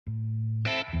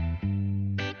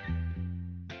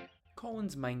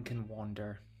Colin's mind can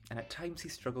wander, and at times he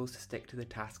struggles to stick to the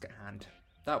task at hand.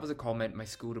 That was a comment my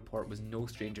school report was no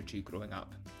stranger to growing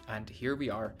up, and here we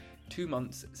are, 2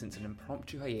 months since an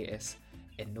impromptu hiatus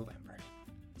in November.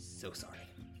 So sorry.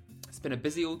 It's been a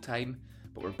busy old time,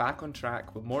 but we're back on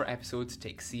track with more episodes to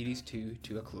take Series 2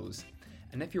 to a close.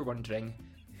 And if you're wondering,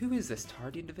 who is this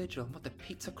tardy individual and what the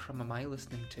pizza crumb am I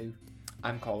listening to?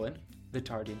 I'm Colin, the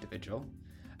tardy individual,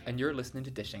 and you're listening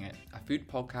to Dishing It, a food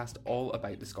podcast all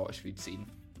about the Scottish food scene.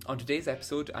 On today's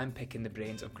episode, I'm picking the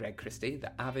brains of Greg Christie,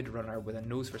 the avid runner with a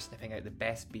nose for sniffing out the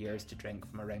best beers to drink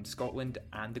from around Scotland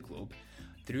and the globe,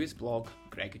 through his blog,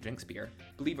 Greg Who Drinks Beer.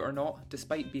 Believe it or not,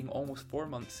 despite being almost 4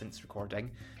 months since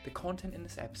recording, the content in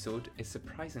this episode is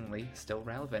surprisingly still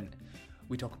relevant.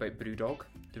 We talk about Brewdog,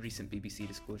 the recent BBC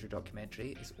Disclosure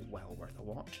documentary is well worth a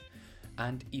watch,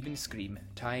 and even Scream,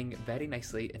 tying very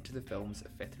nicely into the film's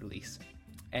 5th release.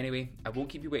 Anyway, I won't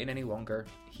keep you waiting any longer.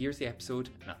 Here's the episode,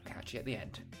 and I'll catch you at the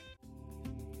end.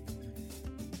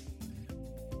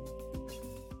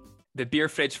 The beer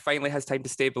fridge finally has time to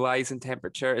stabilise in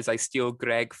temperature as I steal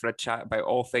Greg for a chat about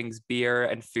all things beer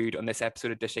and food on this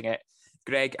episode of Dishing It.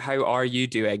 Greg, how are you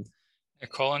doing? Hey,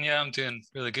 Colin, yeah, I'm doing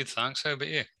really good, thanks. How about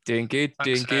you? Doing good,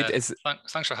 Thanks, doing good.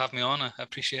 Thanks for having me on. I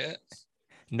appreciate it.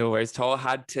 No worries at all.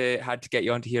 Had to get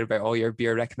you on to hear about all your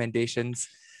beer recommendations.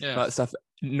 Yeah. That stuff.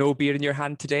 No beer in your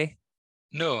hand today?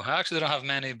 No, I actually don't have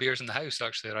many beers in the house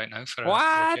actually right now for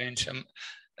What? a change. I'm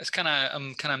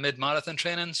kind of mid-marathon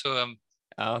training, so I'm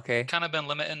okay. kind of been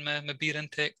limiting my beer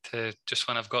intake to just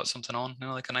when I've got something on,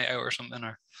 like a night out or something,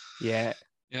 or yeah.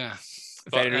 But,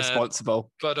 Very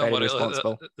responsible. But don't Very worry,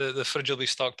 responsible. The fridge will be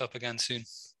stocked up again soon.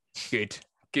 Good.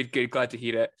 Glad to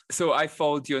hear it. So I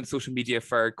followed you on social media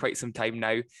for quite some time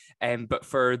now. But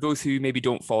for those who maybe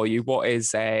don't follow you, what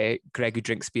is Greg Who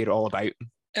Drinks Beer all about?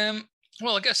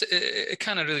 Well, I guess it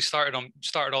kind of really started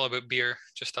all about beer.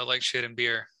 Just I like sharing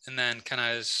beer, and then kind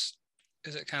of as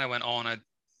it kind of went on, I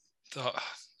thought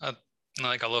I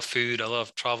love food, I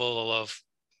love travel, I love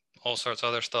all sorts of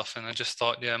other stuff, and I just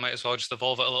thought, I might as well just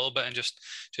evolve it a little bit and just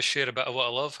share a bit of what I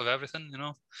love of everything.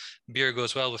 Beer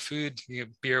goes well with food. You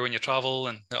get beer when you travel,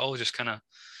 and it all just kind of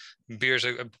beer's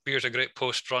a great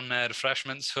post-run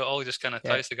refreshment, so it all just kind of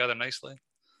ties together nicely.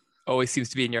 Always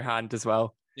seems to be in your hand as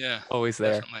well. Yeah, always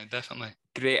there. Definitely.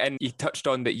 Great. And you touched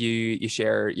on that you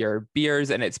share your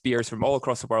beers, and it's beers from all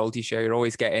across the world. You're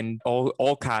always getting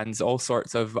all cans, all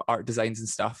sorts of art designs and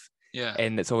stuff. Yeah.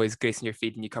 And it's always gracing your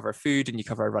feed, and you cover food and you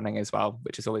cover running as well,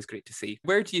 which is always great to see.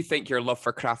 Where do you think your love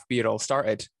for craft beer all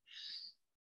started?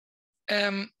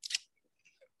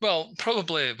 Well,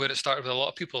 probably where it started with a lot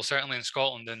of people, certainly in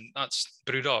Scotland, and that's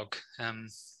Brewdog.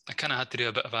 I kind of had to do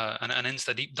a bit of an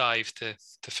Insta deep dive to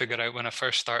figure out when I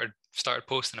first started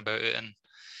posting about it, and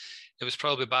it was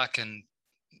probably back in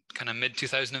kind of mid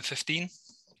 2015.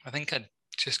 I think I'd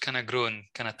just kind of grown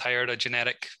kind of tired of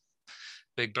generic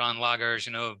big brand lagers,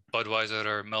 Budweiser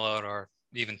or Miller or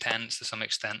even Tennent's to some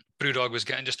extent. Brewdog was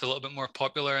getting just a little bit more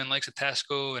popular in likes of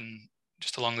Tesco, and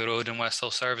just along the road in West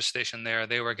Hill service station there,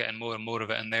 they were getting more and more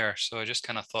of it in there. So I just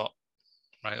kind of thought,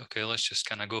 right, okay, let's just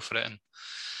kind of go for it, and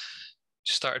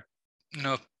just started,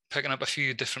 picking up a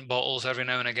few different bottles every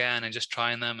now and again and just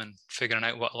trying them and figuring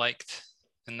out what I liked.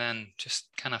 And then just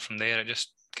kind of from there, it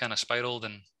just kind of spiraled,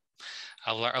 and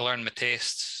I learned my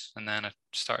tastes, and then I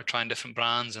started trying different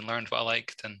brands and learned what I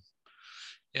liked. And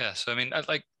so there's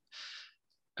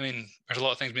a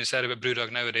lot of things being said about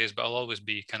Brewdog nowadays, but I'll always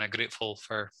be kind of grateful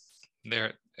for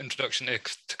their introduction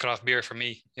to craft beer for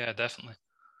me. Yeah, definitely.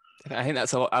 I think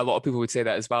that's a lot of people would say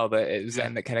that as well, that it was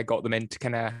them that kind of got them into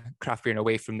kind of craft beer and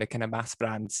away from the kind of mass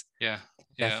brands. Yeah,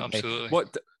 definitely.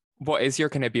 Absolutely. What is your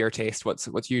kind of beer taste?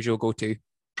 What's usual go-to?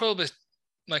 Probably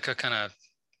like a kind of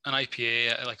an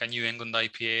IPA, like a New England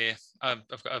IPA. I've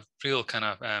got a real kind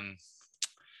of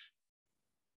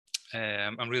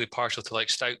I'm really partial to like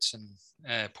stouts and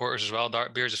porters as well,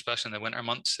 dark beers, especially in the winter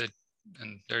months,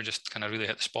 and they're just kind of really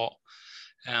hit the spot.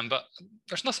 But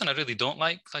there's nothing I really don't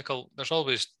like. There's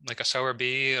always like a sour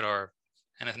beer or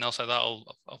anything else like that. I'll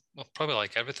probably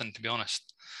like everything, to be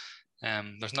honest.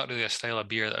 There's not really a style of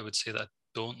beer that I would say that I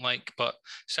don't like, but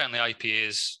certainly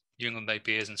IPAs, New England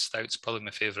IPAs and stouts, probably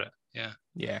my favorite. Yeah.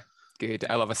 Yeah. Good.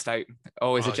 I love a stout.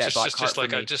 Always a jet black.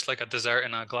 Just like a dessert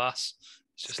in a glass.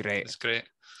 It's great. It's great.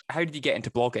 How did you get into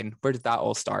blogging? Where did that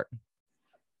all start?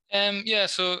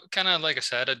 So kind of like I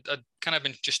said, I'd kind of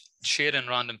been just sharing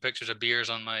random pictures of beers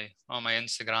on my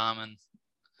Instagram, and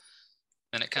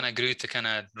then it kind of grew to kind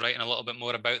of writing a little bit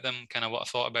more about them, kind of what I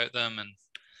thought about them,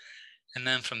 and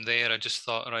then from there I just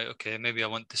thought, right, okay, maybe I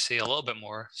want to say a little bit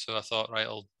more. So I thought, right,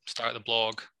 I'll start the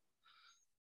blog.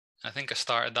 I think I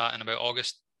started that in about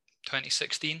August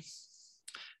 2016.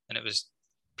 and it was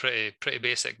pretty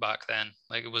basic back then.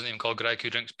 Like, it wasn't even called Greg Who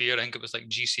Drinks Beer. I think it was like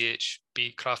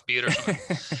GCHB craft beer or something.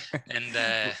 And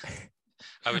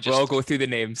I would just, we'll all go through the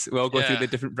names. We'll all go through yeah, the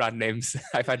different brand names.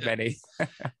 I've had many.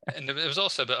 and it was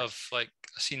also a bit of like,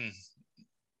 I seen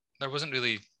there wasn't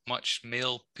really much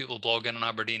male people blogging in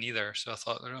Aberdeen either. So I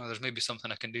thought, oh, there's maybe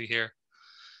something I can do here.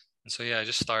 And so, yeah, I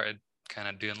just started kind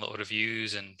of doing little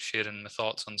reviews and sharing my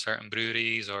thoughts on certain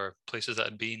breweries or places that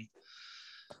I'd been.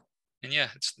 And yeah,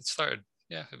 it started.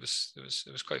 Yeah, it was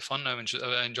quite fun. I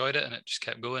enjoyed it, and it just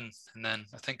kept going. And then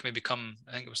I think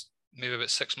it was maybe about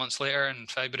 6 months later, in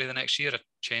February the next year, I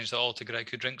changed it all to Greg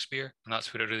Who Drinks Beer, and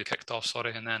that's where it really kicked off.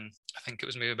 And then I think it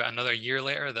was maybe about another year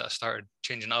later that I started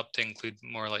changing it up to include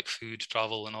more like food,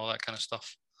 travel, and all that kind of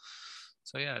stuff.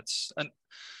 So yeah, and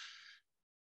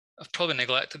I've probably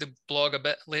neglected the blog a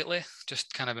bit lately.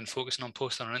 Just kind of been focusing on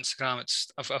posting on Instagram.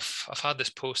 I've had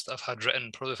this post that I've had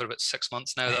written probably for about 6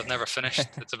 months now that I've never finished.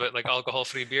 It's about like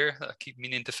alcohol-free beer that I keep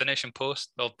meaning to finish and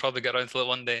post. I'll probably get around to it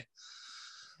one day.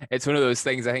 It's one of those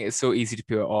things. I think it's so easy to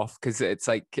put it off because it's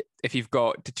like if you've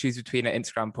got to choose between an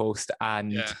Instagram post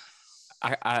and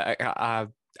a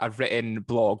written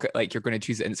blog, like you're going to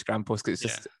choose an Instagram post because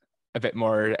it's just a bit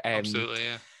more. Absolutely,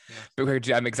 yeah. But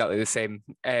I'm exactly the same.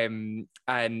 And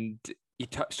you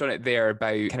touched on it there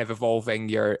about kind of evolving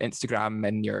your Instagram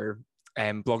and your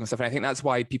blog and stuff. And I think that's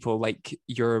why people like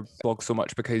your blog so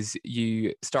much, because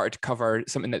you started to cover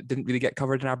something that didn't really get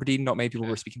covered in Aberdeen. Not many people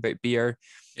were speaking about beer.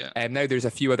 Yeah. Now there's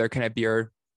a few other kind of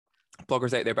beer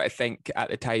bloggers out there, but I think at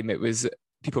the time it was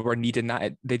people were needing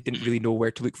that. They didn't really know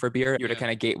where to look for beer. You're the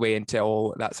kind of gateway into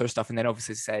all that sort of stuff. And then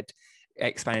obviously said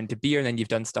expand into beer, and then you've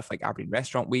done stuff like Aberdeen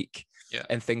Restaurant Week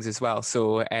and things as well.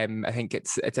 So I think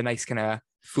it's a nice kind of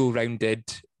full rounded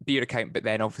beer account, but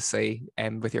then obviously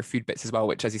with your food bits as well,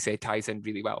 which as you say ties in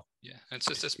really well. Yeah,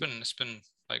 it's been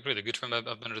like really good for me.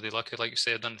 I've been really lucky, like you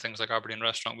say. I've done things like Aberdeen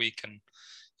Restaurant Week, and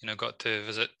got to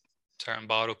visit certain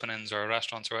bar openings or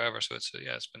restaurants or whatever. So it's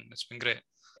been great.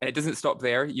 And it doesn't stop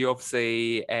there. You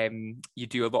obviously you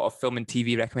do a lot of film and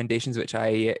TV recommendations, which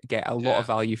I get a lot of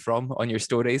value from on your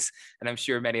stories, and I'm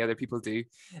sure many other people do.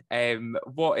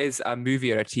 What is a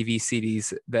movie or a TV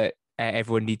series that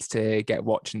everyone needs to get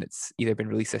watching that's either been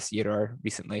released this year or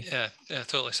recently? Yeah,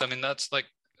 totally. So I mean, that's like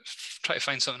try to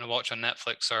find something to watch on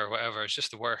Netflix or whatever. It's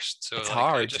just the worst. So it's like,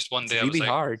 hard. Just one day, it's really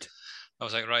hard. I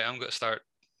was like, right, I'm going to start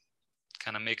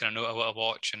kind of making a note of what I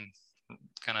watch and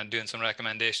kind of doing some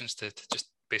recommendations to just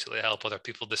basically help other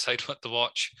people decide what to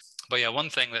watch. But yeah, one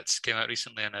thing that's came out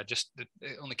recently, and it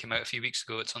only came out a few weeks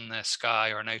ago. It's on the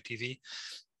Sky or Now TV.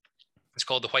 It's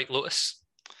called The White Lotus.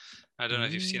 I don't know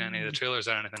if you've seen any of the trailers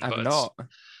or anything. I've not.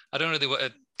 I don't really want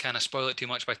to kind of spoil it too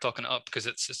much by talking it up, because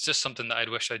it's just something that I'd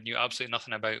wish I knew absolutely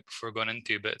nothing about before going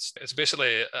into. But it's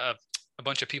basically a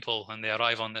bunch of people, and they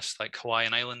arrive on this like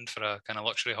Hawaiian island for a kind of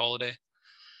luxury holiday,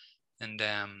 and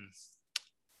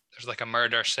there's like a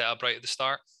murder set up right at the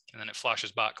start, and then it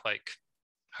flashes back like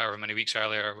however many weeks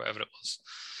earlier or whatever it was.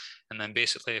 And then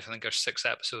basically, I think there's 6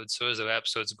 episodes. So as the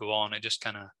episodes go on, it just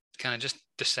kind of just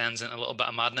descends into a little bit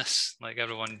of madness. Like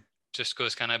everyone just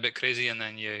goes kind of a bit crazy, and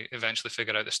then you eventually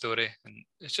figure out the story. And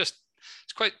it's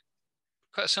quite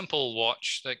a simple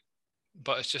watch. Like,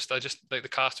 but I just like the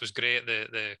cast was great.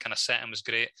 The kind of setting was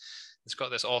great. It's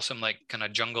got this awesome like kind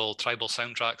of jungle tribal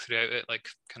soundtrack throughout it, like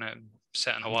kind of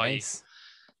set in Hawaii. Nice.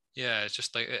 Yeah, it's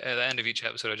just like at the end of each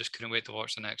episode, I just couldn't wait to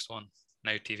watch the next one.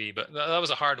 Now TV, but that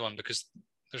was a hard one because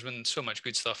there's been so much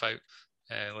good stuff out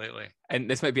lately. And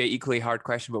this might be an equally hard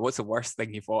question, but what's the worst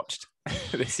thing you've watched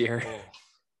this year? Oh.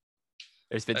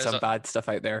 There's been some bad stuff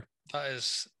out there. That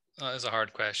is a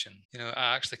hard question.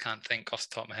 I actually can't think off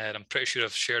the top of my head. I'm pretty sure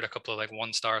I've shared a couple of like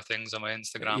 1-star things on my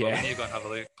Instagram. Yeah. I'll need to go and have a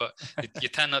look. But you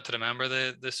tend not to remember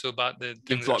the so bad, the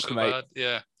things that are so bad.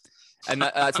 Yeah. And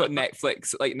that's what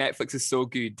Netflix is so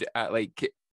good at. Like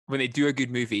when they do a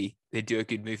good movie, they do a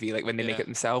good movie. Like when they make it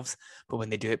themselves, but when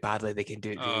they do it badly, they can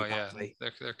do it really badly.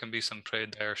 There can be some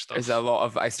pretty dire stuff. There's a lot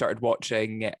of. I started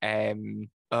watching. It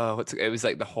was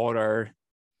like the horror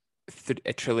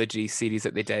trilogy series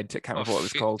that they did. I can't remember what it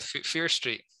was called. Fear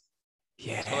Street.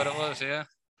 Yeah, that's what it was. Yeah,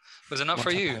 was it not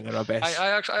for you? I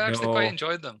actually quite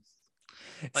enjoyed them.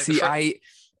 Like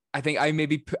I think I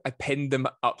pinned them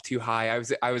up too high.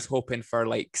 I was hoping for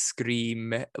like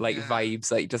Scream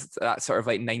vibes, like just that sort of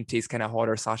like 90s kind of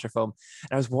horror slasher film.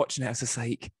 And I was watching it, I was just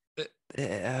like,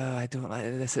 I don't like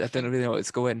this. I don't really know where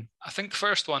it's going. I think the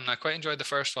first one, I quite enjoyed the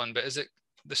first one, but is it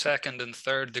the second and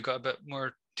third, they got a bit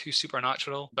more too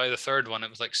supernatural? By the third one, it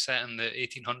was like set in the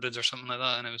 1800s or something like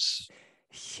that, and it was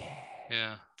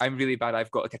I'm really bad.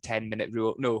 I've got like a 10-minute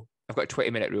rule. No, I've got a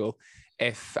 20-minute rule.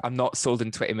 if I'm not sold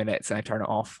in 20 minutes and I turn it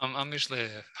off. I'm usually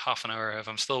half an hour. If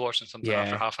I'm still watching something Yeah.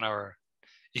 after half an hour,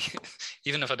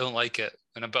 even if I don't like it,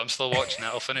 but I'm still watching it,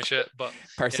 I'll finish it. But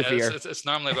Persevere. it's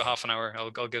normally about half an hour.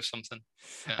 I'll give something.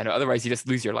 Yeah. I know, otherwise you just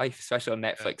lose your life, especially on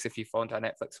Netflix if you fall into a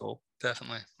Netflix hole.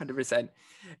 Definitely. 100%.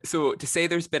 So to say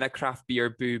there's been a craft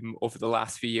beer boom over the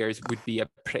last few years would be a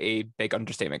pretty big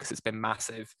understatement because it's been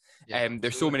massive.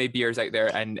 There's so many beers out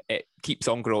there and it keeps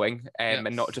on growing,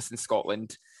 and not just in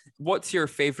Scotland. What's your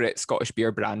favourite Scottish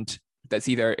beer brand that's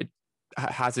either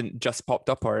hasn't just popped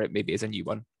up or it maybe is a new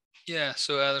one? Yeah,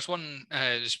 so there's one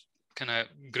just kind of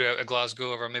grew out of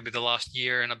Glasgow over maybe the last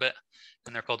year and a bit,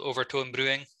 and they're called Overtone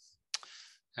Brewing.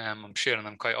 I'm sharing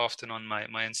them quite often on my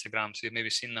Instagram, so you've maybe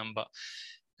seen them, but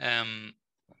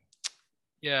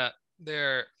yeah,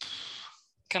 they're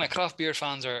kind of craft beer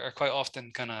fans are quite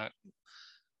often kind of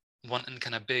wanting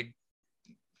kind of big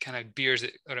kind of beers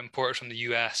that are imported from the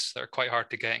US that are quite hard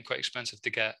to get and quite expensive to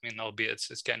get. I mean, albeit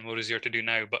it's getting more easier to do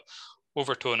now, but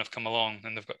Overtone have come along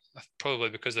and they've got, probably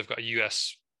because they've got a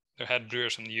US, their head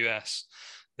brewers from the US,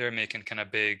 they're making kind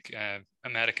of big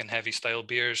American heavy style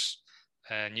beers,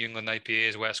 New England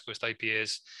IPAs, West Coast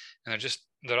IPAs, and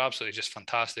they're absolutely just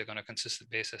fantastic on a consistent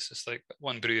basis. It's like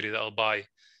one brewery that I'll buy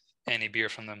any beer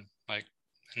from them, like,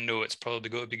 and know it's probably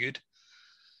going to be good.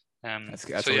 That's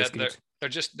so yeah, good.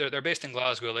 They're based in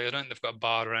Glasgow. Like, I don't think they've got a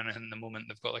bar or anything in the moment.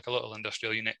 They've got like a little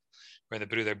industrial unit where they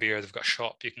brew their beer. They've got a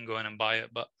shop you can go in and buy it.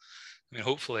 But I mean,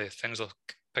 hopefully things will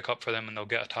pick up for them and they'll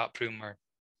get a tap room or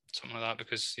something like that,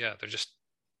 because yeah, they're just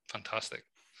fantastic.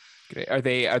 Great. Are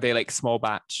they like small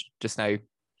batch just now?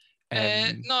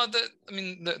 No,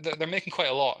 they're making quite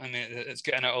a lot. I mean, it's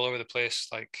getting out all over the place.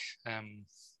 Like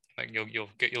you'll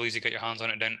easily get your hands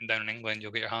on it down in England.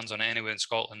 You'll get your hands on it anywhere in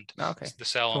Scotland. Okay. They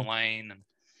sell online, and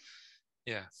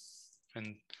yeah,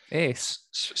 and Ace.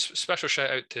 Special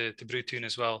shout out to Brewtoon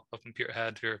as well up in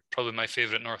Peterhead, who are probably my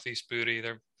favourite northeast brewery.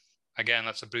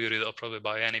 That's a brewery that I'll probably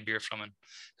buy any beer from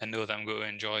and know that I'm going to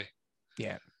enjoy.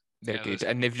 Yeah, they're good,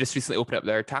 and they've just recently opened up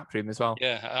their tap room as well.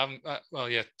 Yeah,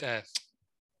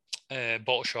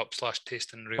 bottle shop /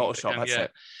 tasting room. Bottle shop, that's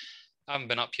it. I haven't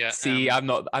been up yet. See, I'm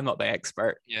not the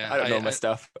expert. Yeah, I don't know my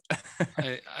stuff.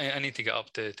 I need to get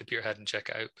up to Peterhead and check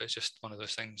it out, but it's just one of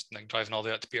those things, like driving all the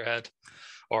way out to Peterhead,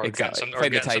 or exactly.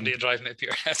 getting somebody to drive me to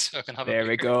Peterhead so I can have. There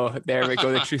we go.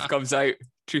 The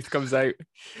truth comes out.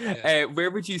 Yeah.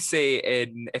 Where would you say,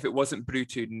 if it wasn't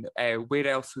Brewtoon, where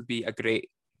else would be a great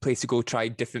place to go try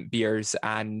different beers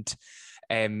and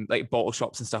like bottle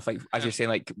shops and stuff, like as you're saying,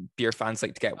 like beer fans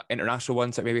like to get international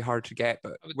ones that may be hard to get,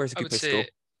 but where's a good place to go?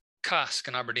 Cask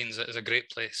in Aberdeen is a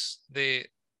great place. They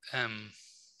down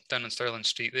on Stirling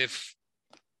Street, they've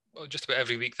just about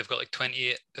every week they've got like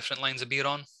 28 different lines of beer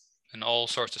on in all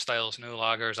sorts of styles,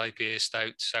 lagers, IPAs,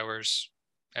 stouts, sours,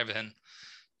 everything.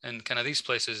 And kind of these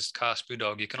places, Cask,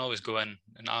 Brewdog, you can always go in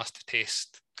and ask to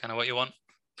taste kind of what you want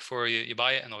before you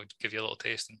buy it, and they'll give you a little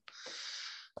taste.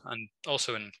 And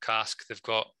also in Cask, they've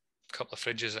got a couple of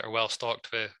fridges that are well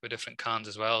stocked with different cans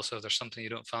as well. So if there's something you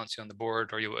don't fancy on the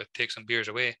board, or you want to take some beers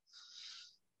away,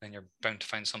 then you're bound to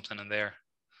find something in there.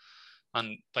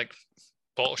 And like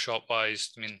bottle shop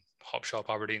wise, I mean, Hop Shop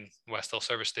Aberdeen, West Hill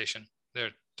Service Station,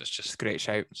 it's a great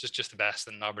shout. It's just the best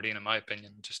in Aberdeen, in my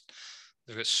opinion. Just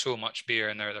they've got so much beer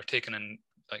in there. They're taking in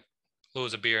like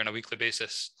loads of beer on a weekly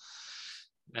basis.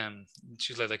 It's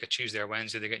usually like a Tuesday or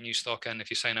Wednesday they get new stock in. If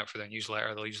you sign up for their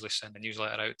newsletter, they'll usually send a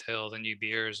newsletter out to all the new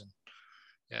beers, and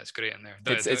yeah, it's great in there.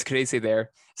 It's crazy there.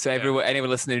 So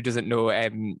anyone listening who doesn't know,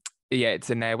 it's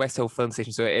in West Hill Filling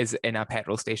Station, so it is in a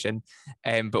petrol station.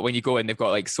 But when you go in, they've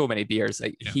got like so many beers,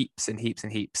 like heaps and heaps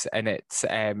and heaps, and it's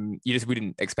you just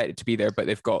wouldn't expect it to be there. But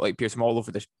they've got like beers from all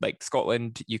over like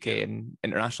Scotland, UK, and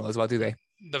international as well. Do they?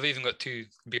 They've even got 2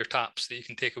 beer taps that you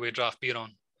can take away draft beer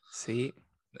on. See,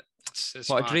 it's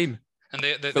what mad. A dream! And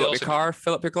they fill up your car,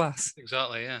 fill up your glass.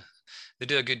 Exactly, yeah. They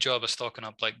do a good job of stocking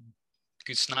up like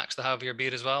good snacks to have your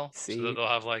beer as well. So that they'll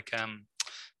have like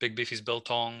Big Beefy's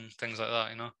Biltong, things like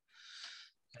that,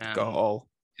 got it all.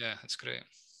 Yeah, it's great.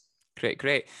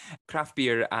 Great. Craft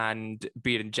beer and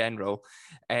beer in general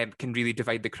can really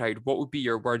divide the crowd. What would be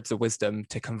your words of wisdom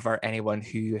to convert anyone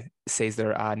who says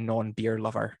they're a non-beer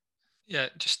lover? Yeah,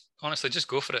 just honestly, just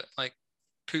go for it. Like,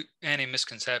 put any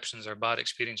misconceptions or bad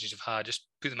experiences you've had, just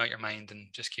put them out your mind and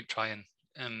just keep trying.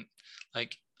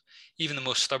 Like, even the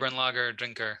most stubborn lager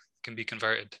drinker can be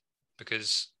converted,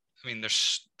 because I mean,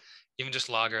 there's even just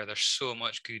lager, there's so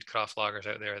much good craft lagers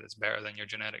out there that's better than your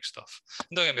generic stuff.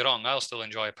 And don't get me wrong, I'll still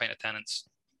enjoy a pint of Tennent's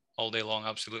all day long,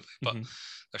 absolutely. But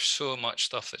there's so much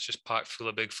stuff that's just packed full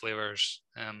of big flavors.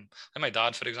 Like my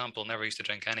dad, for example, never used to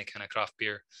drink any kind of craft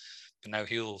beer, but now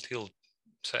he'll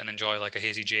sit and enjoy like a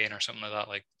Hazy Jane or something like that.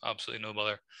 Like absolutely no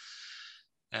bother.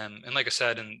 And like I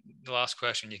said in the last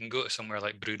question, you can go to somewhere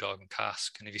like Brewdog and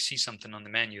Cask, and if you see something on the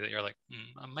menu that you're like,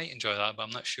 I might enjoy that, but I'm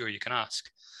not sure, you can ask.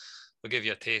 They'll give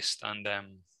you a taste, and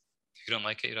if you don't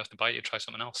like it, you don't have to buy it. You try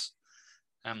something else.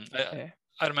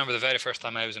 I remember the very first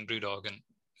time I was in Brewdog, and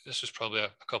this was probably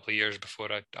a couple of years before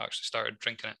I actually started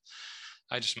drinking it.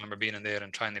 I just remember being in there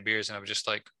and trying the beers, and I was just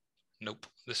like, nope,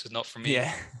 this is not for me.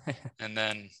 Yeah. And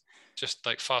then just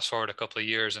like fast forward a couple of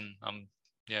years, and I'm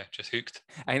just hooked.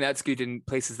 I think that's good in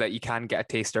places that you can get a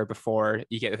taster before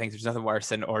you get the things. There's nothing worse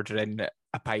than ordering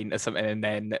a pint or something and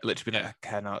then literally being like, I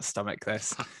cannot stomach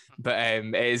this. But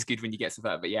it is good when you get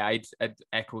something. But yeah, I'd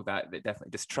echo that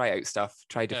definitely just try out stuff,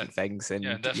 try different things, and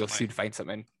you'll soon find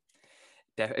something.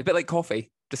 A bit like coffee.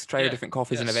 Just try different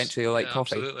coffees and eventually you'll like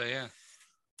coffee. Absolutely, yeah.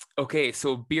 Okay,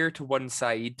 so beer to one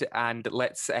side, and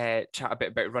let's chat a bit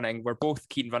about running. We're both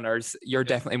keen runners. You're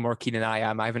definitely more keen than I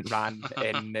am. I haven't ran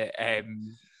in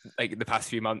like the past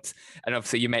few months, and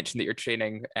obviously you mentioned that you're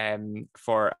training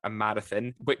for a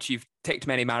marathon, which you've ticked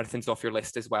many marathons off your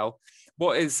list as well.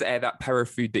 What is that power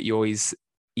food that you always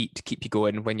eat to keep you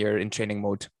going when you're in training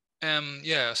mode?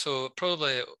 So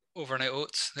probably overnight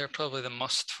oats. They're probably the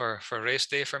must for race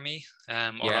day for me,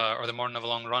 or the morning of a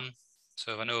long run.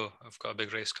 So if I know I've got a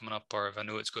big race coming up, or if I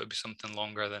know it's going to be something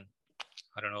longer than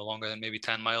maybe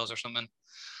 10 miles or something,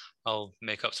 I'll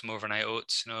make up some overnight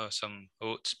oats, some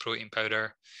oats, protein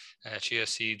powder, chia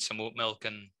seeds, some oat milk,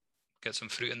 and get some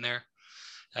fruit in there.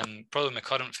 And probably my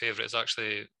current favorite is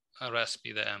actually a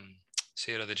recipe that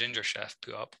Sarah, the ginger chef,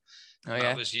 put up.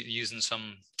 I was using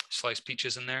some sliced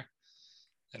peaches in there.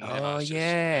 And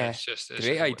it's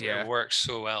great idea. It works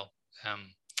so well.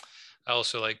 I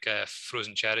also like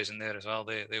frozen cherries in there as well.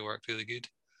 They work really good.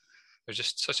 They're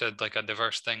just such a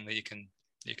diverse thing that you can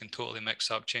totally mix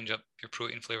up, change up your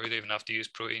protein flavor. You don't even have to use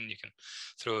protein. You can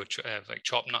throw like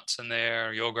chopped nuts in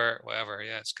there, yogurt, whatever.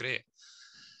 Yeah, it's great.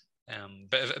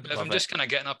 But if I'm just kind of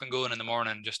getting up and going in the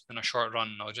morning, just in a short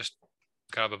run, I'll just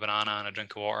grab a banana and a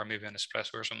drink of water, maybe an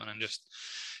espresso or something, and just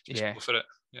go for it.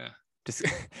 Yeah. Just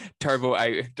turbo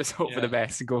out. Just hope for the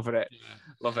best and go for it.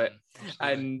 Yeah. Love it.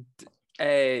 Absolutely.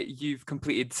 And you've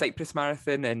completed Cyprus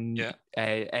Marathon and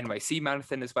NYC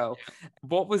Marathon as well. Yeah.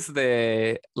 What was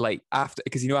the after?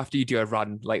 Because after you do a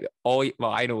run,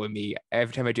 I know with me,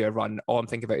 every time I do a run, all I'm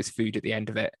thinking about is food at the end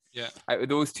of it. Yeah. Out of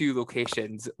those two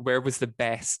locations, where was the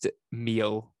best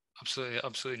meal?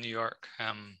 Absolutely New York.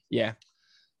 Yeah.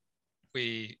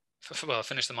 I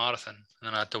finished the marathon and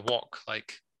then I had to walk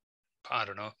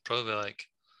probably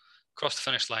across the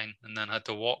finish line, and then I had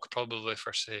to walk probably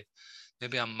for say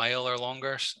maybe a mile or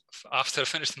longer after I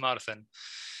finished the marathon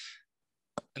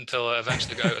until I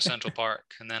eventually got out of Central Park,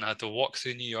 and then I had to walk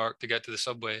through New York to get to the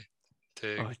subway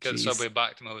get the subway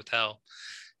back to my hotel,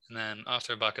 and then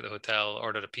after back at the hotel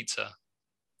ordered a pizza,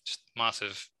 just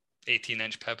massive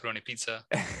 18-inch pepperoni pizza,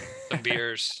 some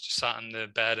beers, just sat in the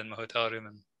bed in my hotel room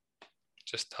and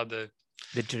just had the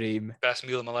dream, best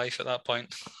meal of my life at that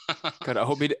point. God, I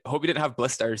hope you didn't have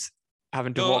blisters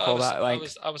having to walk all that.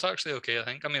 I was actually okay, I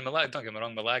think. I mean, don't get me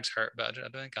wrong, my legs hurt, but I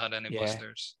don't think I had any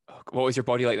blisters. What was your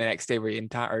body like the next day? Were you in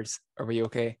tatters, or were you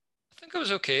okay? I think I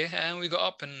was okay, and we got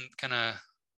up and kind of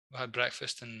had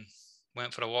breakfast and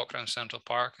went for a walk around Central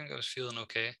Park. I think I was feeling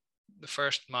okay. The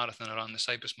first marathon I ran, the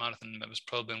Cyprus Marathon, it was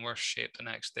probably in worse shape the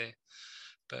next day,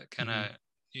 but kind of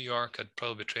New York, I'd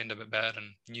probably trained a bit better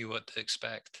and knew what to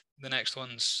expect. The next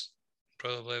one's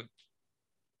probably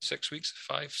 6 weeks,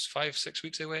 6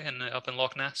 weeks away, and up in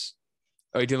Loch Ness.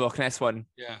 Oh, you did the Loch Ness one?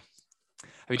 Yeah.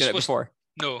 Have you done it before?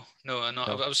 No.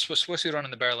 I was supposed to be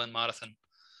running the Berlin Marathon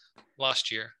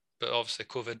last year, but obviously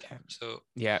COVID. So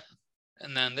yeah.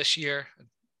 And then this year, I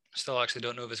still actually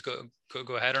don't know if it's going to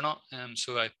go ahead or not.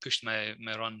 So I pushed my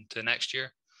run to next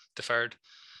year, deferred,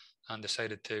 and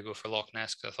decided to go for Loch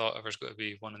Ness because I thought if there's going to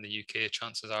be one in the UK,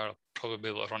 chances are I'll probably be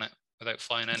able to run it without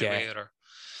flying anyway.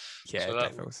 So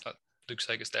that looks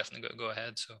like it's definitely going to go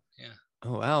ahead. So yeah.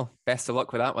 Oh well, best of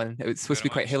luck with that one. It's supposed to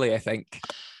be quite hilly, I think.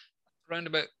 Around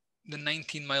about the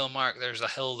 19-mile mark, there's a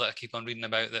hill that I keep on reading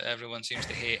about that everyone seems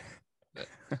to hate. But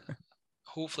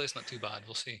hopefully it's not too bad.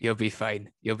 We'll see. You'll be fine.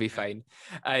 Fine.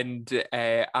 And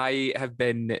I have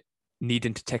been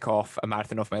needing to tick off a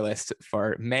marathon off my list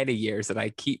for many years, and I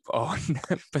keep on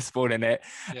postponing it.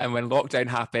 Yeah. And when lockdown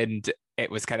happened, it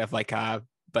was kind of like a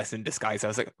blessing in disguise. I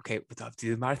was like, okay, we'll have to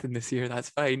do the marathon this year. That's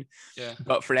fine. Yeah.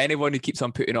 But for anyone who keeps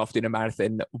on putting off doing a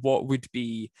marathon, what would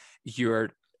be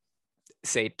your,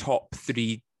 say, top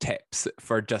 3 tips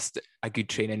for just a good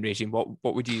training regime?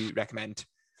 What would you recommend?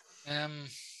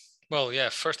 Well, yeah.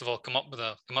 First of all, come up with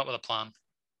a plan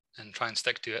and try and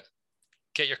stick to it.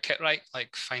 get your kit right,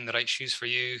 like find the right shoes for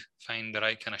you, find the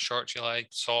right kind of shorts you like,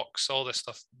 socks, all this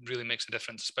stuff really makes a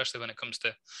difference, especially when it comes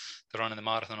to the running the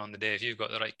marathon on the day. If you've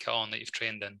got the right kit on that you've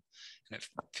trained in and it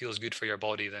feels good for your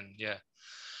body, then yeah.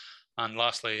 And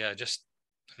lastly, yeah, you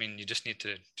just need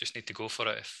to go for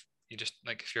it. If you just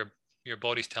like, if your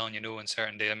body's telling you no on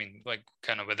certain day, I mean, like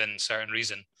kind of within certain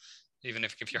reason, even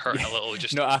if you're hurting a little,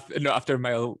 just not after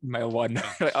mile one. no.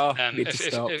 Like, oh, need to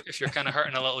stop. If you're kind of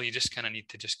hurting a little, you just kind of need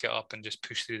to just get up and just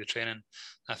push through the training.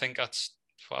 I think that's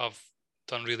what I've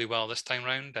done really well this time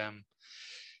round.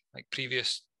 Like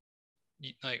previous,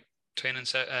 like training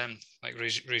set, like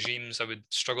regimes, I would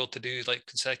struggle to do like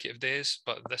consecutive days,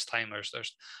 but this time I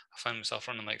found myself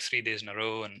running like 3 days in a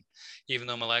row, and even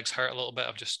though my legs hurt a little bit,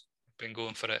 I've just been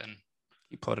going for it and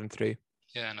keep plodding through.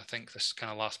 Yeah, and I think this kind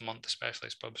of last month especially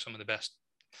is probably some of the best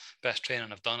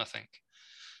training I've done, I think.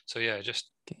 So yeah,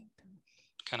 just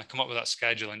kind of come up with that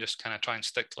schedule and just kind of try and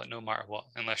stick to it no matter what,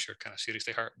 unless you're kind of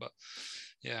seriously hurt. But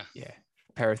yeah,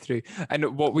 power through.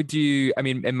 And what would you, I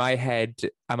mean, in my head,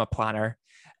 I'm a planner,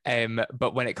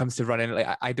 but when it comes to running,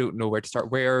 like I don't know where to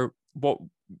start. What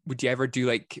would you ever do?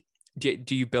 Like,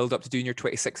 do you build up to doing your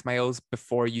 26 miles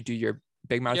before you do your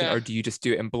big marathon, or do you just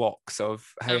do it in blocks of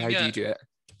how do you do it?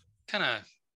 Kind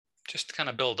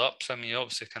of build up. So I mean, you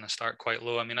obviously kind of start quite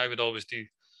low. I mean, I would always do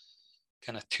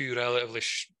kind of two relatively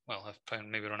I've probably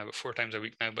maybe run about 4 times a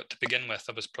week now, but to begin with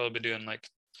I was probably doing like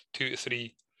 2 to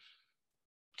 3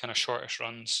 kind of shortish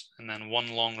runs and then 1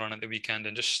 long run at the weekend,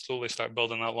 and just slowly start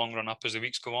building that long run up as the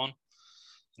weeks go on.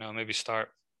 You know, maybe start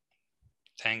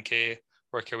 10k,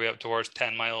 work your way up towards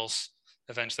 10 miles,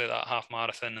 eventually that half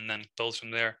marathon, and then build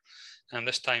from there. And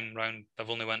this time round I've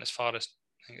only went as far as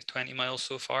I think it's 20 miles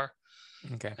so far.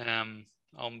 Okay.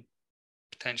 I'll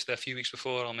potentially a few weeks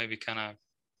before I'll maybe kind of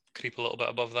creep a little bit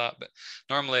above that, but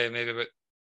normally maybe about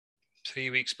 3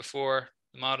 weeks before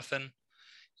the marathon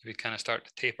you would kind of start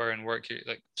to taper and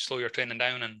slow your training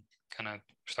down and kind of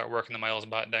start working the miles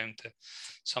back down to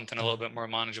something a little bit more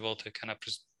manageable to kind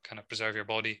of preserve your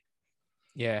body.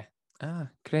 Yeah.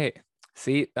 Great.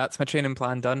 See, that's my training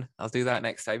plan done. I'll do that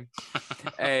next time.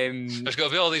 There's got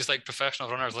to be all these like professional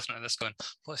runners listening to this going,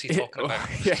 what's he talking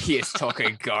about? Yeah, he is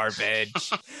talking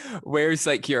garbage. Where's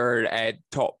like your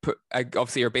top,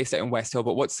 obviously you're based out in West Hill,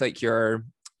 but what's like your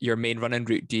main running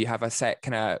route? Do you have a set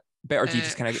kind of bit, or do you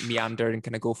just kind of meander and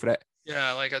kind of go for it?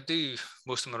 Yeah, like I do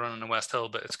most of my running in West Hill,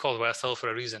 but it's called West Hill for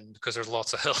a reason, because there's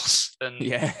lots of hills. And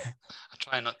yeah, I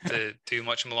try not to do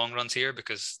much of my long runs here,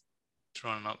 because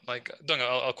running up, like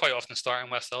I'll quite often start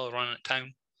in West Hill, run at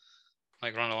town,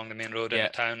 like run along the main road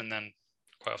in town, and then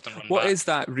quite often run What back. is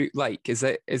that route like? Is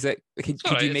it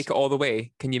could you make it all the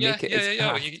way? Can you make it?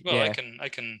 I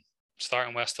can start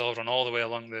in West Hill, run all the way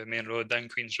along the main road, down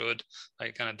Queen's Road,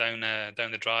 like kind of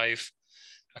down the drive.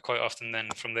 I quite often then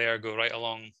from there go right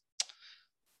along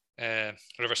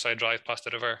Riverside Drive past the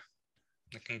river.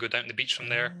 I can go down to the beach from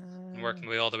there and work my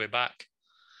way all the way back.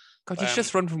 God, you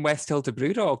just run from West Hill to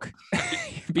Brewdog.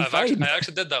 Be fine. I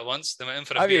actually did that once. They went in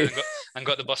for a beer and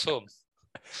got the bus home.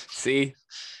 See,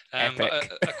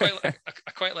 but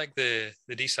I quite like the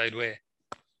D-side way.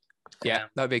 Yeah,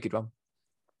 that'd be a good one.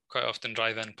 Quite often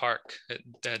drive in park at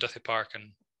Duthie Park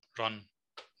and run.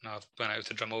 I've went out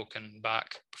to Drumoak and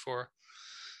back before.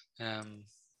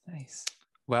 Nice.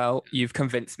 Well, you've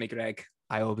convinced me, Greg.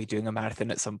 I will be doing a marathon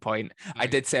at some point. I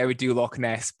did say I would do Loch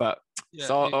Ness, but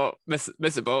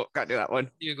miss a boat. Can't do that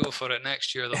one. You go for it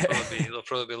next year. There'll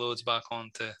probably be loads back on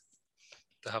to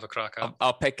have a crack at.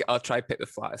 I'll try pick the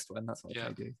flattest one. That's what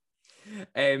I do.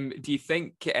 Do you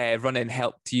think running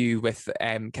helped you with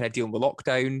kind of dealing with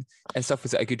lockdown and stuff?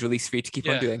 Was it a good release for you to keep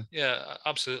on doing? Yeah,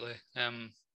 absolutely. I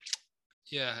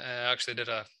actually did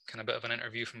a kind of bit of an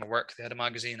interview from my work. They had a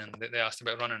magazine and they asked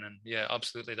about running, and yeah,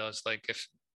 absolutely does. Like if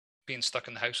being stuck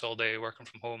in the house all day, working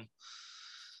from home,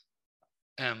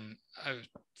 I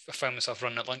found myself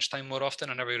running at lunchtime more often.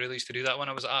 I never really used to do that when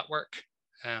I was at work.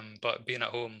 But being at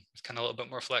home, it's kind of a little bit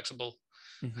more flexible.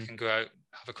 Mm-hmm. I can go out,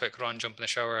 have a quick run, jump in the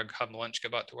shower, have my lunch,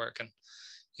 get back to work. And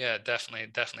yeah, definitely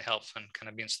helps when kind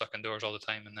of being stuck indoors all the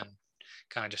time, and then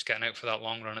kind of just getting out for that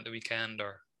long run at the weekend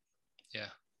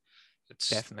it's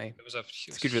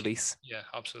a good release. Yeah,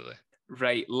 absolutely.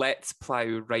 Right, let's plow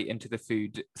right into the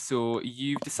food. So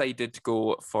you've decided to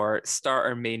go for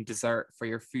starter, main, dessert for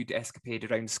your food escapade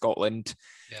around Scotland.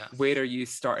 Yeah. Where are you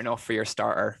starting off for your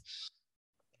starter?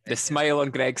 The smile on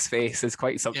Greg's face is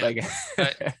quite something.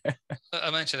 Yeah.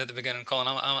 I mentioned at the beginning, Colin,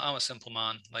 I'm a simple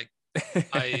man. Like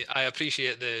I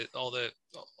appreciate all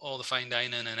the fine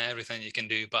dining and everything you can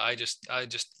do, but I just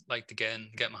like to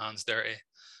get my hands dirty.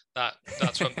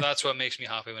 That's what makes me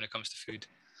happy when it comes to food.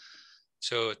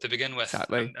 So to begin with,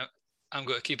 exactly. I'm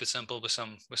going to keep it simple with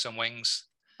some wings.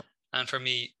 And for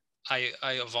me, I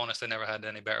have honestly never had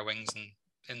any better wings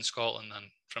in Scotland than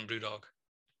from Brewdog.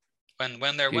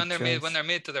 When they're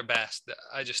made to their best,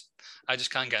 I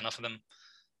just can't get enough of them.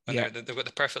 When they've got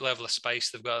the perfect level of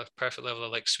spice, they've got a perfect level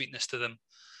of like sweetness to them.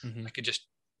 I could just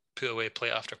put away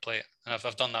plate after plate. And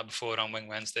I've done that before on Wing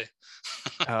Wednesday.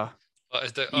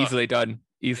 Easily done.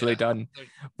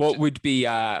 What would be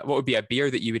a beer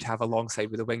that you would have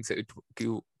alongside with the wings that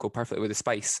would go perfectly with the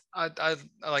spice? I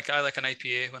like an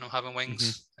IPA when I'm having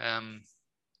wings.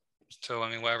 So I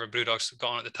mean, whatever Brewdog's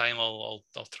got on at the time, I'll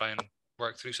try and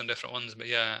work through some different ones. But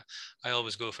yeah, I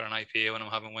always go for an IPA when I'm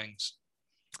having wings.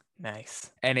 Nice.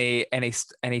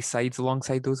 Any sides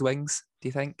alongside those wings, do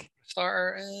you think?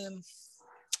 Starter.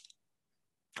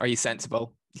 Are you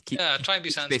sensible? Try and be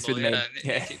sensible.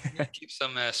 Keep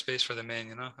some space for the main,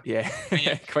 you know. Yeah,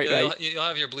 quite right. You'll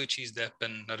have your blue cheese dip,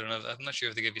 and I don't know. I'm not sure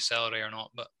if they give you celery or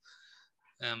not, but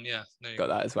there you got go.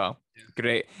 that as well. Yeah.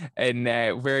 Great. And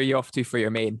where are you off to for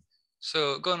your main?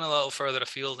 So going a little further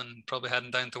afield and probably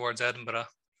heading down towards Edinburgh,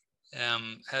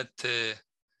 head to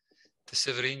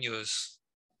Severino's,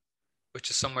 which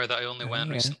is somewhere that I only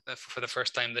went recently for the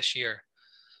first time this year,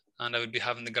 and I would be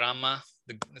having the Grandma.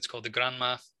 It's called the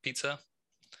Grandma pizza.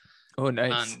 Oh,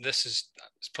 nice. And it's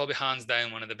probably hands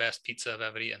down one of the best pizza I've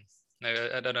ever eaten. Now,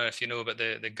 I don't know if you know about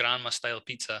the Grandma style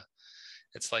pizza.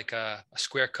 It's like a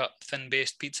square cut, thin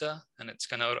based pizza, and it's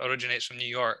kind of originates from New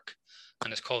York,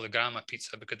 and it's called the Grandma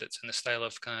pizza because it's in the style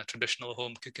of kind of traditional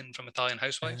home cooking from Italian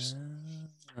housewives.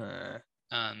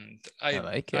 And I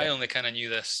like it. I only kind of knew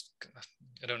this.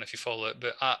 I don't know if you follow it,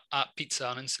 but at Pizza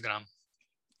on Instagram.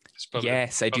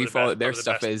 Yes, I do follow it. Their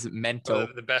stuff is mental.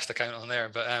 The best account on there,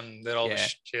 but they're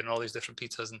always sharing all these different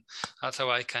pizzas, and that's how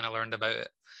I kind of learned about it.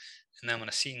 And then when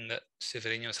I seen that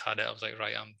Severino's had it, I was like,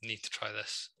 right, I need to try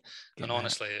this. And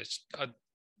honestly, it's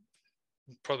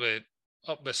probably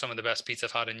up with some of the best pizza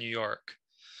I've had in New York.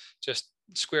 Just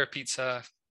square pizza,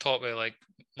 topped with like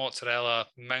mozzarella,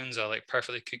 mounds of like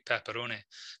perfectly cooked pepperoni.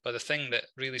 But the thing that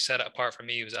really set it apart for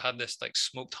me was it had this like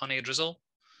smoked honey drizzle.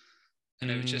 And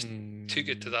it just took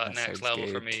it to that next level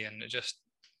for me. And it just,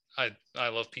 I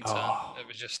love pizza. And it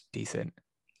was just decent.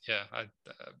 Yeah, I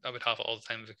would have it all the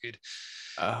time if I could.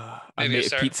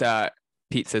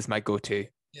 Pizza's my go-to.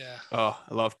 Yeah. Oh,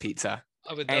 I love pizza.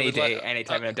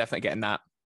 Anytime, I'm definitely getting that.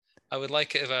 I would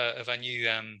like it if I knew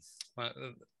that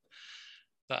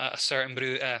a certain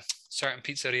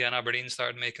pizzeria in Aberdeen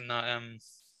started making that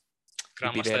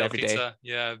Grandma style pizza.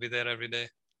 Yeah, I'd be there every day.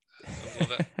 I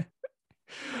love it.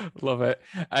 Love it.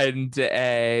 And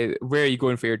where are you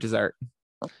going for your dessert?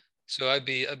 So I'd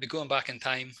be going back in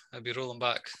time. I'd be rolling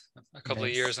back a couple of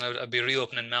years, and I'd be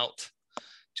reopening Melt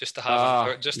just to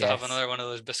have to have another one of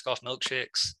those Biscoff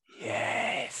milkshakes.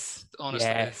 Yes. Honestly,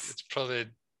 it's probably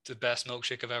the best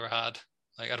milkshake I've ever had.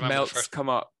 Like I remember Melt's come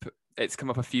up. It's come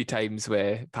up a few times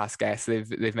with past guests.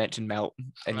 They've mentioned Melt,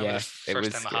 and the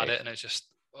first time I had it, and it's just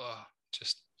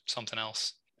something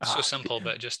else. So simple,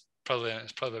 but it's probably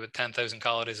about 10,000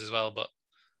 calories as well, but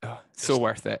so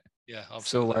worth it. Yeah,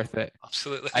 absolutely. So worth it.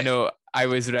 Absolutely. I know. I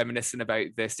was reminiscing about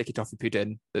the sticky toffee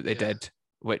pudding that they did,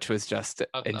 which was just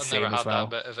insane. I've never had that,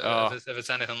 but if it's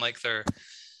anything like their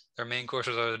main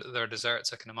courses or their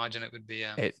desserts, I can imagine it would be.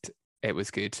 It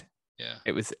was good. Yeah,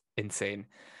 it was insane.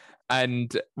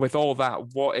 And with all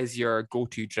that, what is your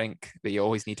go-to drink that you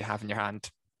always need to have in your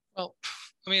hand? Well,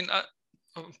 I mean,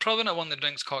 I'm probably not one that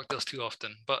drinks cocktails too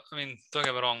often, but I mean, don't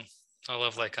get me wrong, I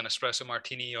love like an espresso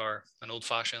martini or an old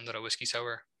fashioned or a whiskey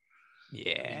sour.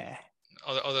 Yeah.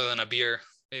 Other than a beer,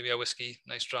 maybe a whiskey,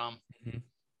 nice dram. Mm-hmm.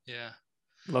 Yeah.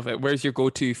 Love it. Where's your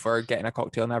go-to for getting a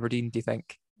cocktail in Aberdeen, do you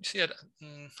think? See, I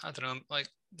don't know,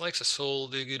 likes of Soul,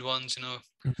 do good ones, you know,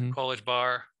 College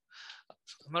Bar.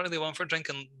 I'm not really one for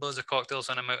drinking loads of cocktails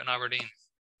when I'm out in Aberdeen.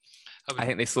 I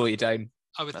think they slow you down.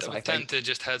 I would tend to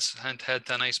just head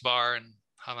to a nice bar and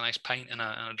have a nice pint and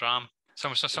a dram.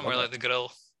 Somewhere like the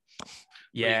Grill.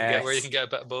 Yeah. Where you can get a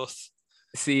bit of both.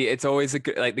 See, it's always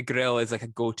like the Grill is like a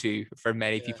go-to for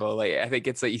many people. Like I think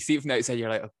it's like you see it from outside, you're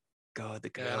like, oh god, the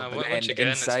Grill. Yeah, but then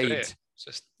inside, it's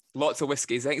just lots of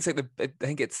whiskeys. I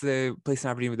think it's the place in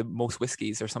Aberdeen with the most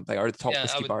whiskeys or something, or the top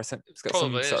whiskey bar. It's got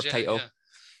some sort of title.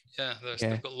 Yeah,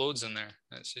 they've got loads in there.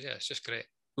 It's just great.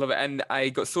 Love it. And I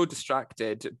got so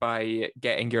distracted by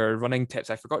getting your running tips.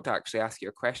 I forgot to actually ask you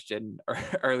a question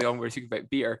early on. We were talking about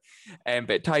beer, but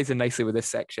it ties in nicely with this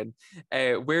section.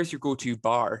 Where's your go-to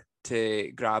bar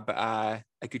to grab a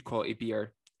good quality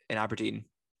beer in Aberdeen?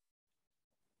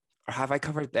 Or have I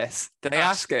covered this? Did I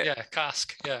ask it? Yeah,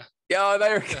 Cask. Yeah. Yeah,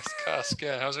 there. Yes, Cask.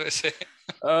 Yeah, I was going to say.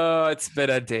 Oh, it's been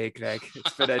a day, Greg.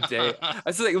 It's been a day. I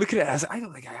was like looking at it, I was like, I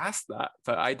don't think I asked that,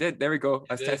 but I did. There we go.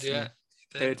 I was testing you.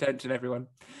 Pay attention, everyone.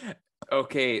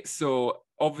 Okay, so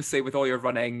obviously with all your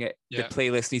running, the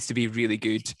playlist needs to be really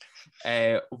good.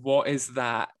 What is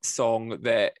that song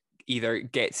that either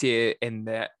gets you in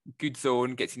the good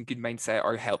zone, gets you in good mindset,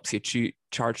 or helps you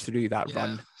charge through that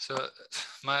run? So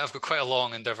I've got quite a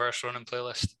long and diverse running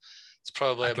playlist. It's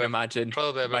probably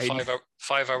about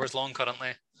 5 hours long currently,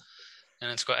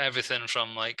 and it's got everything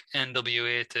from like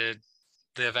NWA to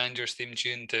the Avengers theme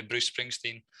tune to Bruce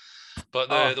Springsteen. But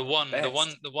the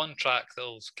one track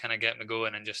that'll kind of get me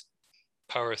going and just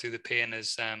power through the pain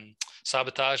is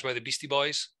 "Sabotage" by the Beastie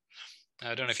Boys.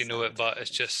 I don't know if you know it, but it's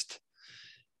just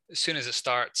as soon as it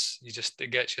starts,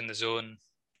 it gets you in the zone.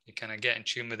 You kind of get in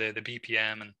tune with the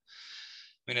BPM, and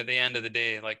I mean, at the end of the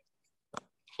day, like,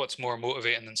 what's more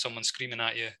motivating than someone screaming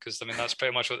at you? Because I mean, that's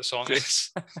pretty much what the song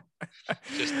is.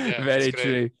 Very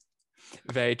true.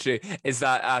 Very true. Is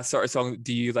that a sort of song?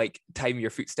 Do you like time your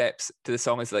footsteps to the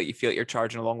song? Is it like you feel like you're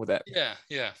charging along with it? Yeah.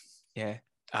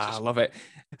 I love it.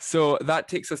 So that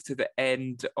takes us to the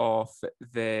end of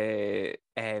the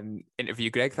interview,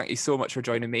 Greg. Thank you so much for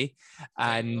joining me.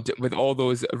 And with all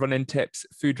those running tips,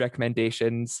 food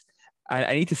recommendations,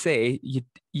 I need to say,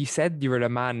 you said you were a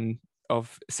man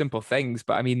of simple things,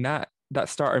 but I mean that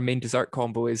starter main dessert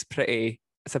combo is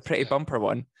it's a pretty bumper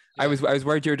one. Yeah. I was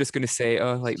worried you were just going to say,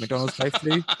 oh, like McDonald's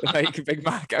drive-thru, like Big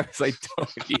Mac. I was like,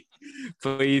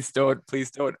 please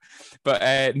don't.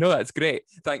 But no, that's great.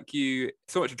 Thank you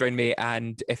so much for joining me.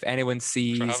 And if anyone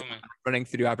sees running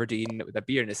through Aberdeen with a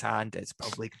beer in his hand, it's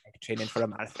probably training for a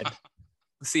marathon.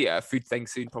 We'll see a food thing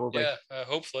soon, probably. Yeah,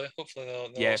 hopefully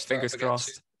they'll fingers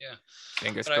crossed. Yeah,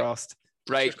 fingers crossed.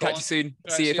 Right, catch you soon.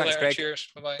 See you. Thanks, Greg. Cheers.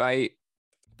 Bye-bye. Bye.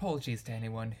 Apologies to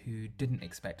anyone who didn't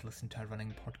expect to listen to a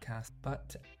running podcast,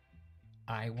 but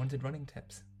I wanted running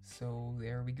tips, so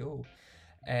there we go.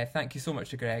 Thank you so much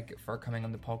to Greg for coming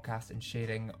on the podcast and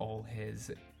sharing all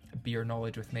his beer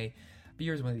knowledge with me.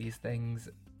 Beer is one of these things,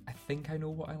 I think I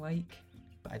know what I like,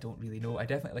 but I don't really know. I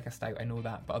definitely like a stout, I know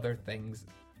that, but other things,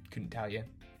 couldn't tell you.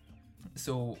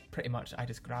 So pretty much I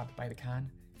just grab by the can.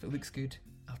 If it looks good,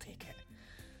 I'll take it.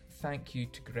 Thank you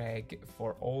to Greg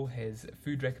for all his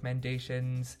food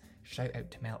recommendations. Shout out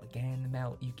to Mel again.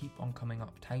 Mel, you keep on coming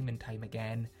up time and time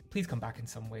again. Please come back in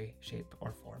some way, shape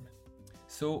or form.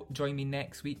 So join me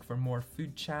next week for more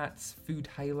food chats, food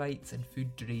highlights and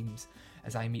food dreams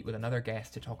as I meet with another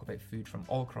guest to talk about food from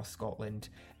all across Scotland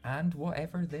and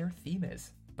whatever their theme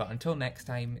is. But until next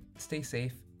time, stay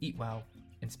safe, eat well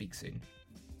and speak soon.